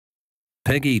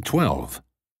Peggy 12.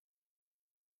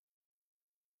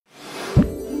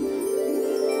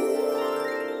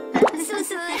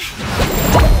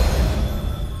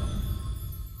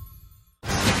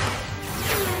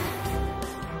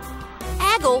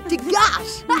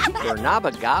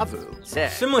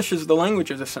 Simlish is the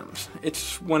language of The Sims.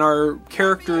 It's when our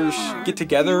characters get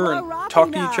together and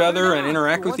talk to each other and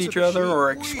interact with each other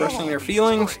or expressing their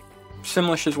feelings.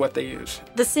 Simlish is what they use.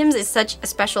 The Sims is such a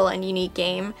special and unique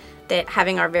game that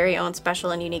having our very own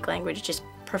special and unique language just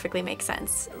perfectly makes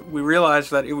sense. We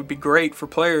realized that it would be great for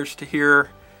players to hear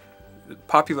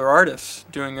popular artists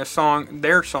doing their songs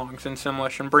in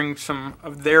Simlish and bring some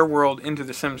of their world into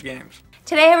the Sims games.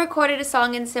 Today I recorded a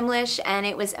song in Simlish and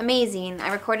it was amazing.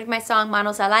 I recorded my song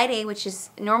Manos al aire, which is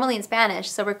normally in Spanish,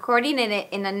 so recording it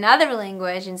in another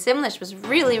language in Simlish was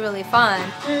really, really fun.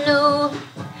 No,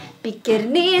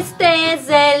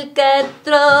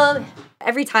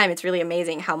 Every time it's really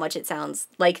amazing how much it sounds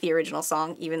like the original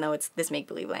song, even though it's this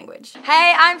make-believe language.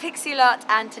 Hey, I'm Pixie Lot,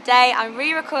 and today I'm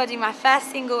re-recording my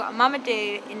first single, Mama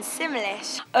Do, in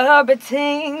Simlish. But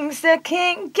things that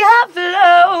can't get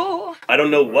flow. I don't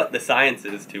know what the science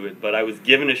is to it, but I was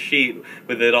given a sheet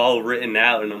with it all written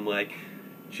out, and I'm like,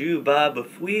 Juba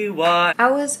bafwiwa.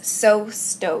 I was so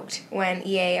stoked when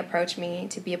EA approached me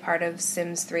to be a part of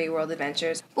Sims 3 World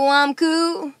Adventures.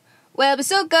 Bawamku,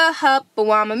 webisoka hup,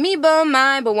 bawama miba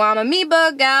my, bawama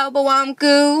miba gal,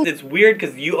 bawamku. It's weird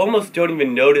because you almost don't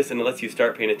even notice unless you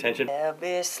start paying attention.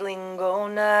 This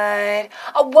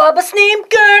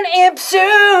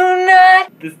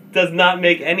does not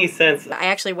make any sense. I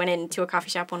actually went into a coffee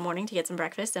shop one morning to get some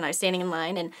breakfast, and I was standing in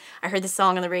line and I heard this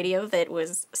song on the radio that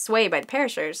was Sway by the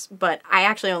Perishers, but I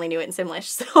actually only knew it in Simlish,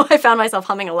 so I found myself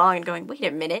humming along and going, wait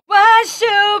a minute. What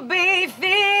should be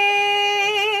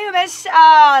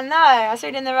oh no, I was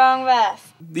reading the wrong verse.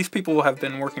 These people have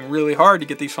been working really hard to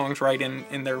get these songs right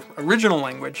in their original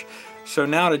language. So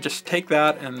now to just take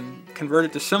that and convert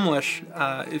it to Simlish,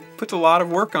 it puts a lot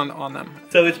of work on them.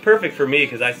 So it's perfect for me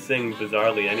because I sing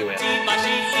bizarrely anyway. And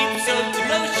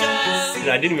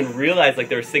I didn't even realize like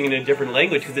they were singing in a different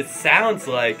language because it sounds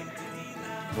like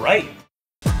right.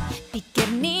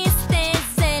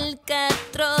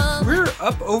 We're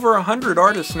up over 100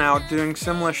 artists now doing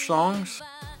Simlish songs.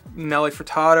 Nelly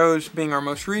Furtado's being our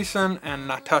most recent, and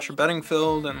Natasha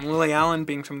Bedingfield and Lily Allen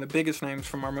being some of the biggest names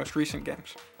from our most recent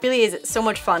games. It really is so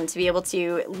much fun to be able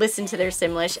to listen to their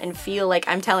Simlish and feel like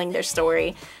I'm telling their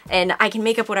story, and I can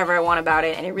make up whatever I want about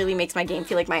it, and it really makes my game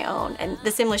feel like my own. And the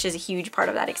Simlish is a huge part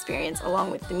of that experience,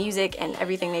 along with the music and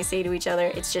everything they say to each other.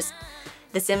 It's just,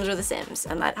 the Sims are the Sims,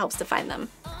 and that helps define them.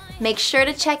 Make sure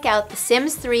to check out The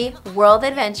Sims 3 World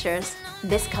Adventures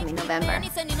this coming November.